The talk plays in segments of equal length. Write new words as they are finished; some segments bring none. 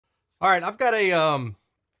All right, I've got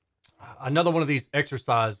another one of these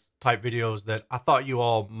exercise type videos that I thought you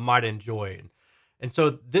all might enjoy. And so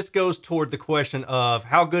this goes toward the question of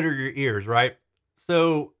how good are your ears, right?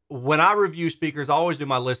 So when I review speakers, I always do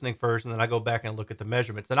my listening first, and then I go back and look at the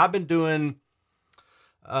measurements. And I've been doing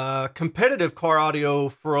competitive car audio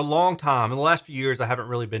for a long time. In the last few years, I haven't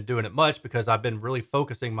really been doing it much because I've been really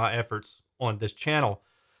focusing my efforts on this channel.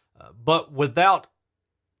 But without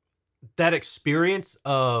that experience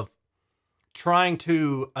of trying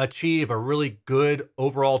to achieve a really good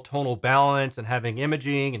overall tonal balance and having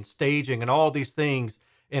imaging and staging and all these things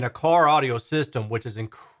in a car audio system, which is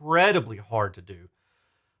incredibly hard to do,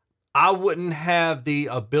 I wouldn't have the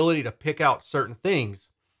ability to pick out certain things.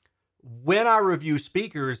 When I review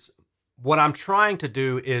speakers, what I'm trying to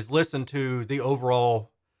do is listen to the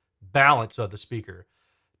overall balance of the speaker.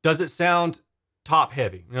 Does it sound top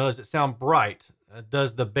heavy? Does it sound bright?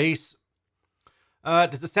 Does the bass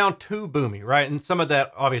does it sound too boomy, right? And some of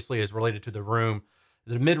that obviously is related to the room.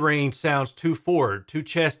 The mid-range sounds too forward, too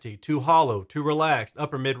chesty, too hollow, too relaxed.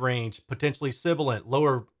 Upper mid-range, potentially sibilant.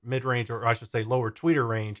 Lower mid-range, or I should say lower tweeter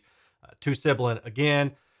range, too sibilant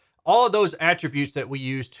again. All of those attributes that we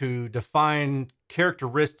use to define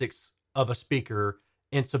characteristics of a speaker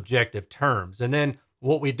in subjective terms. And then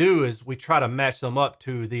what we do is we try to match them up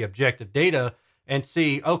to the objective data and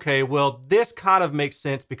see, okay, well, this kind of makes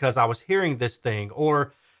sense because I was hearing this thing.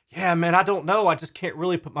 Or, yeah, man, I don't know. I just can't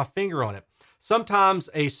really put my finger on it. Sometimes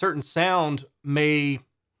a certain sound may,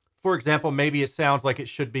 for example, maybe it sounds like it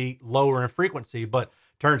should be lower in frequency, but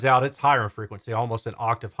turns out it's higher in frequency, almost an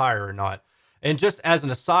octave higher or not. And just as an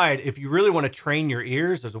aside, if you really want to train your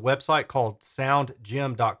ears, there's a website called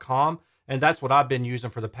soundgym.com. And that's what I've been using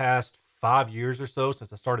for the past 5 years or so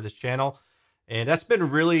since I started this channel. And that's been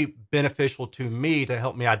really beneficial to me to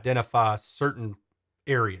help me identify certain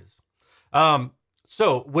areas.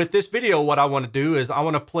 So with this video, what I want to do is I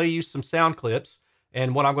want to play you some sound clips.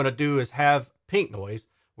 And what I'm going to do is have pink noise.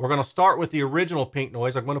 We're going to start with the original pink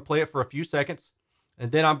noise. I'm going to play it for a few seconds.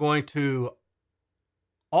 And then I'm going to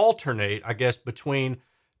alternate, I guess, between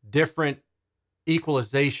different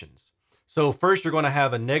equalizations. So first you're going to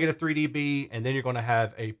have a negative 3 dB, and then you're going to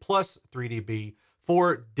have a plus 3 dB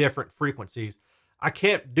for different frequencies. I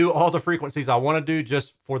can't do all the frequencies I want to do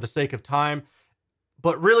just for the sake of time,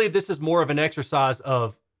 but really this is more of an exercise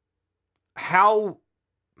of how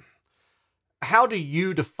do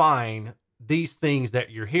you define these things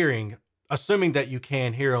that you're hearing, assuming that you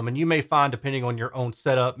can hear them. And you may find, depending on your own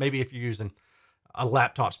setup, maybe if you're using a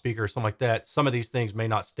laptop speaker or something like that, some of these things may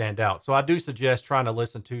not stand out. So I do suggest trying to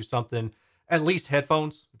listen to something, at least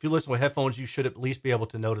headphones. If you listen with headphones, you should at least be able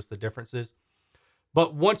to notice the differences.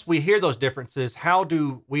 But once we hear those differences, how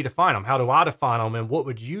do we define them? How do I define them? And what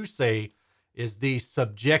would you say is the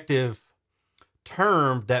subjective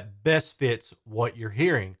term that best fits what you're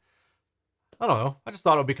hearing? I don't know. I just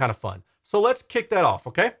thought it would be kind of fun. So let's kick that off,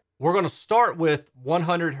 okay? We're going to start with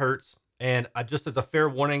 100 hertz. And just as a fair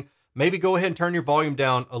warning, maybe go ahead and turn your volume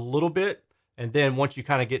down a little bit. And then once you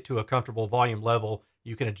kind of get to a comfortable volume level,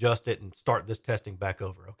 you can adjust it and start this testing back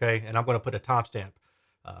over, okay? And I'm going to put a timestamp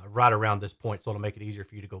right around this point, so it'll make it easier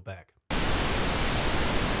for you to go back.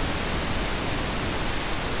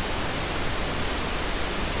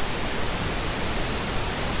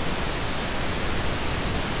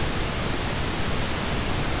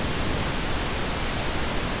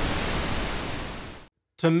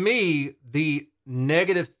 To me, the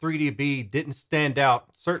negative 3 dB didn't stand out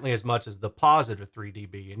certainly as much as the positive 3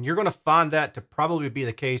 dB. And you're going to find that to probably be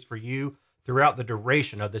the case for you throughout the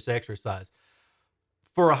duration of this exercise.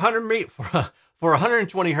 For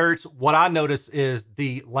 120 hertz, what I notice is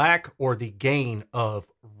the lack or the gain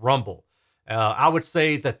of rumble. I would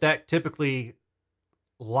say that typically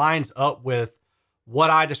lines up with what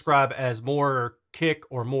I describe as more kick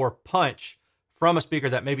or more punch from a speaker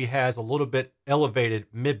that maybe has a little bit elevated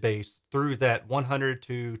mid bass through that 100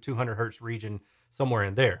 to 200 hertz region, somewhere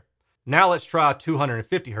in there. Now let's try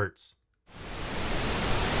 250 hertz.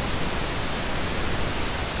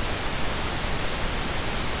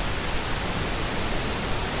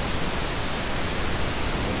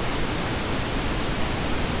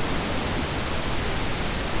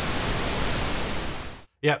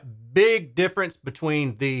 Yeah, big difference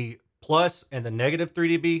between the plus and the negative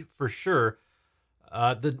 3 dB for sure.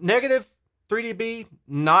 The negative 3 dB,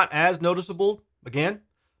 not as noticeable again,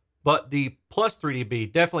 but the plus 3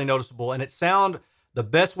 dB, definitely noticeable. And the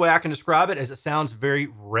best way I can describe it is it sounds very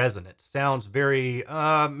resonant. Sounds very,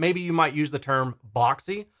 maybe you might use the term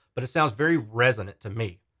boxy, but it sounds very resonant to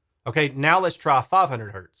me. Okay, now let's try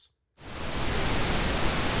 500 hertz.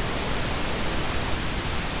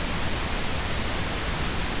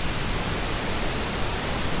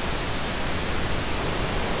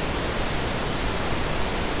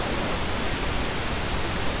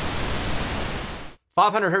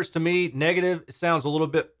 500 hertz to me, negative, it sounds a little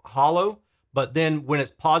bit hollow, but then when it's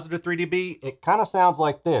positive 3 dB, it kind of sounds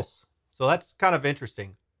like this. So that's kind of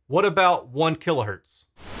interesting. What about 1 kilohertz?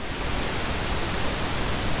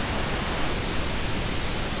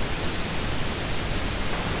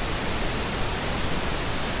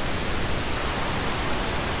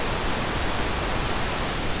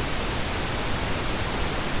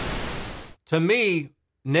 To me,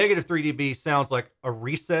 negative 3 dB sounds like a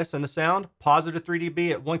recess in the sound. Positive 3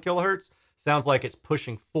 dB at 1 kilohertz sounds like it's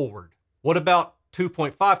pushing forward. What about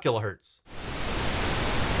 2.5 kilohertz?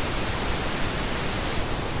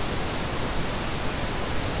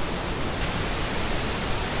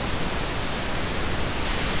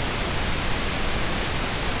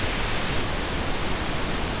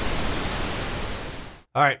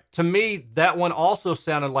 All right, to me, that one also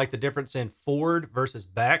sounded like the difference in forward versus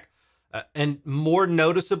back, and more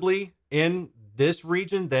noticeably in this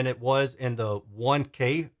region than it was in the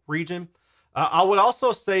 1K region. I would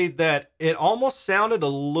also say that it almost sounded a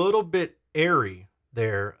little bit airy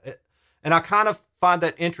there, and I kind of find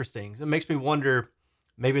that interesting. It makes me wonder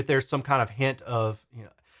maybe if there's some kind of hint of,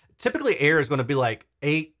 typically air is going to be like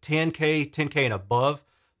 8, 10K, 10K and above.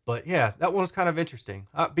 But yeah, that one's kind of interesting.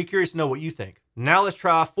 I'd be curious to know what you think. Now let's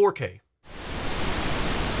try 4K.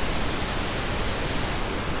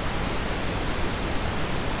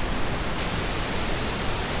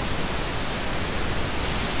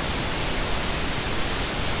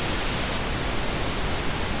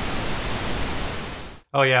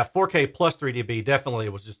 Oh yeah, 4K plus 3 dB definitely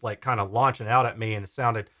was just like kind of launching out at me, and it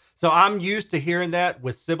sounded, so I'm used to hearing that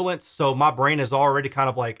with sibilants. So my brain is already kind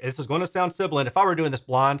of like, this is going to sound sibilant. If I were doing this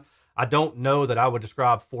blind, I don't know that I would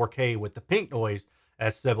describe 4K with the pink noise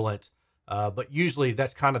as sibilant, but usually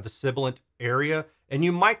that's kind of the sibilant area, and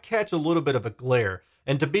you might catch a little bit of a glare.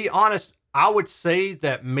 And to be honest, I would say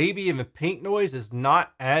that maybe even pink noise is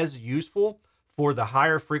not as useful for the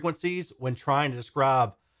higher frequencies when trying to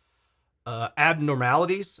describe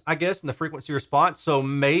abnormalities, I guess, in the frequency response. So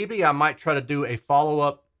maybe I might try to do a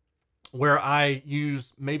follow-up where I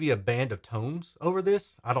use maybe a band of tones over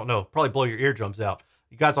this. I don't know, probably blow your eardrums out.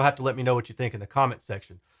 You guys will have to let me know what you think in the comment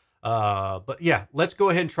section. But yeah, let's go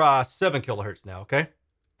ahead and try 7 kilohertz now, okay?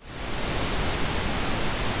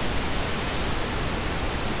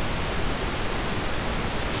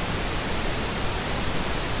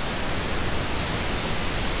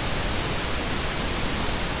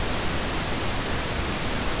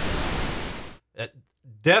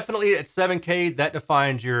 Definitely at 7K, that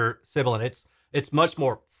defines your sibilant. It's much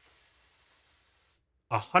more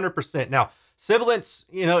 100%. Now, sibilants,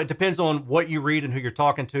 it depends on what you read and who you're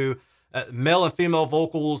talking to. Male and female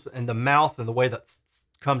vocals and the mouth and the way that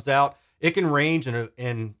comes out, it can range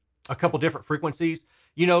in a couple different frequencies.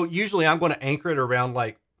 Usually I'm going to anchor it around,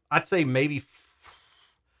 like, I'd say maybe,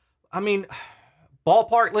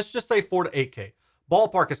 ballpark, let's just say 4 to 8K.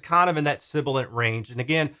 Ballpark is kind of in that sibilant range. And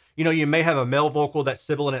again, you may have a male vocal that's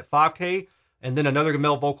sibilant at 5K, and then another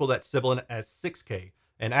male vocal that's sibilant at 6K.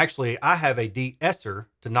 And actually, I have a de-esser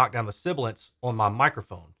to knock down the sibilants on my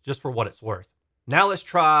microphone, just for what it's worth. Now let's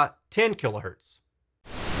try 10 kilohertz.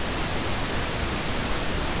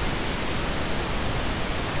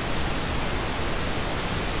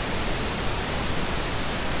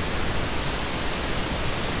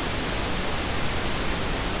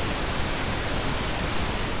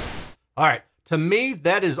 All right, to me,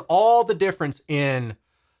 that is all the difference in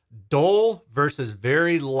dull versus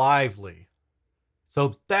very lively.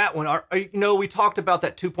 So that one, we talked about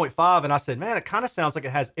that 2.5, and I said, man, it kind of sounds like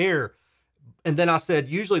it has air. And then I said,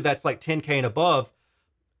 usually that's like 10K and above.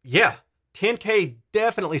 Yeah, 10K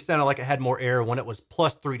definitely sounded like it had more air when it was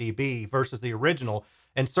plus 3 dB versus the original,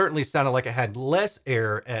 and certainly sounded like it had less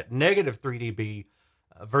air at negative 3 dB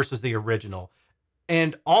versus the original.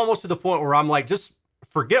 And almost to the point where I'm like, just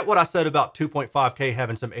forget what I said about 2.5K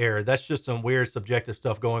having some air. That's just some weird subjective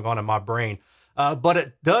stuff going on in my brain. But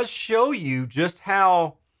it does show you just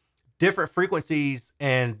how different frequencies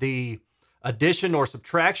and the addition or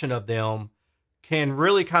subtraction of them can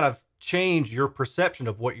really kind of change your perception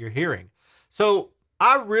of what you're hearing. So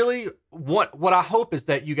I really what I hope is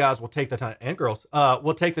that you guys will take the time, and girls,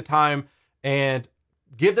 will take the time and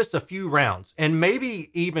give this a few rounds, and maybe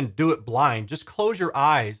even do it blind. Just close your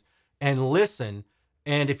eyes and listen.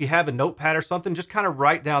 And if you have a notepad or something, just kind of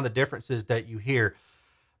write down the differences that you hear.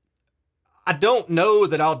 I don't know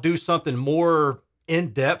that I'll do something more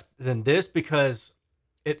in-depth than this, because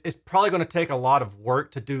it's probably going to take a lot of work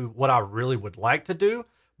to do what I really would like to do.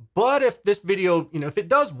 But if this video, if it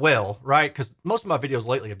does well, right? Because most of my videos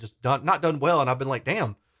lately have just not done well, and I've been like,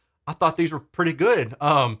 damn, I thought these were pretty good.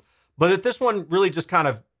 But if this one really just kind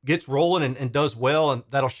of gets rolling and does well, and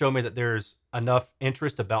that'll show me that there's enough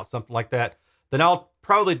interest about something like that, then I'll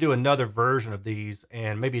probably do another version of these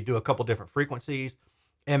and maybe do a couple different frequencies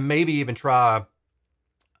and maybe even try,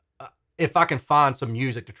 if I can find some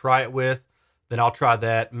music to try it with, then I'll try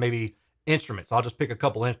that. Maybe instruments. I'll just pick a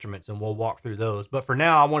couple instruments and we'll walk through those. But for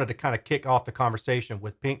now, I wanted to kind of kick off the conversation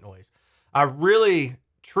with pink noise. I really,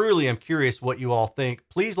 truly am curious what you all think.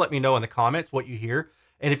 Please let me know in the comments what you hear.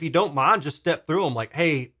 And if you don't mind, just step through them like,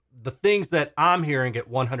 hey, the things that I'm hearing at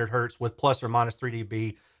 100 hertz with plus or minus 3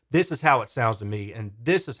 dB, this is how it sounds to me. And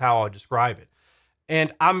this is how I describe it.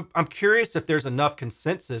 And I'm curious if there's enough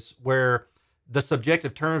consensus where the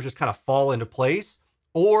subjective terms just kind of fall into place.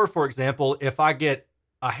 Or, for example, if I get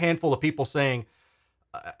a handful of people saying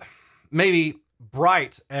maybe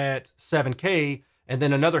bright at 7K, and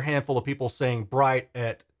then another handful of people saying bright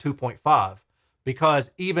at 2.5,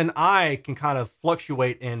 because even I can kind of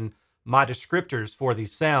fluctuate in my descriptors for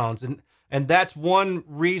these sounds. And that's one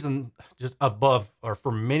reason, just above, or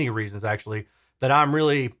for many reasons actually, that I'm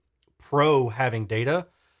really pro having data.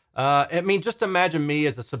 I mean, just imagine me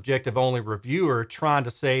as a subjective only reviewer trying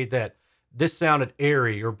to say that this sounded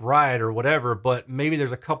airy or bright or whatever, but maybe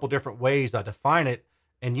there's a couple different ways I define it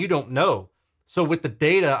and you don't know. So with the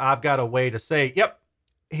data, I've got a way to say, yep,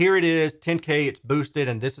 here it is, 10K, it's boosted,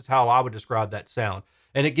 and this is how I would describe that sound.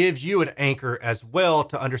 And it gives you an anchor as well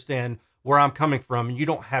to understand where I'm coming from. You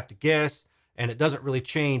don't have to guess, and it doesn't really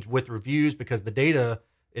change with reviews because the data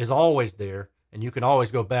is always there. And you can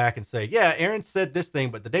always go back and say, yeah, Erin said this thing,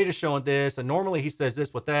 but the data's showing this, and normally he says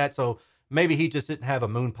this with that. So maybe he just didn't have a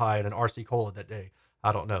moon pie and an RC Cola that day.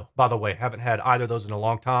 I don't know. By the way, haven't had either of those in a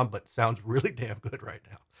long time, but sounds really damn good right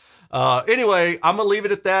now. Anyway, I'm going to leave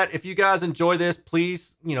it at that. If you guys enjoy this,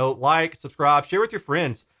 please, like, subscribe, share with your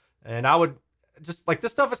friends. And I would just like,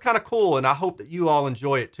 this stuff is kind of cool. And I hope that you all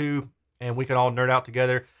enjoy it too. And we can all nerd out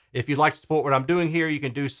together. If you'd like to support what I'm doing here, you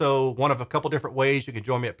can do so one of a couple different ways. You can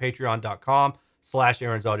join me at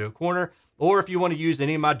patreon.com/Erin's Audio Corner. Or if you want to use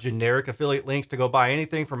any of my generic affiliate links to go buy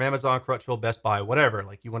anything from Amazon, Crutchfield, Best Buy, whatever.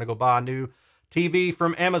 Like you want to go buy a new TV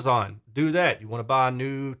from Amazon, do that. You want to buy a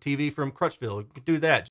new TV from Crutchfield, you can do that.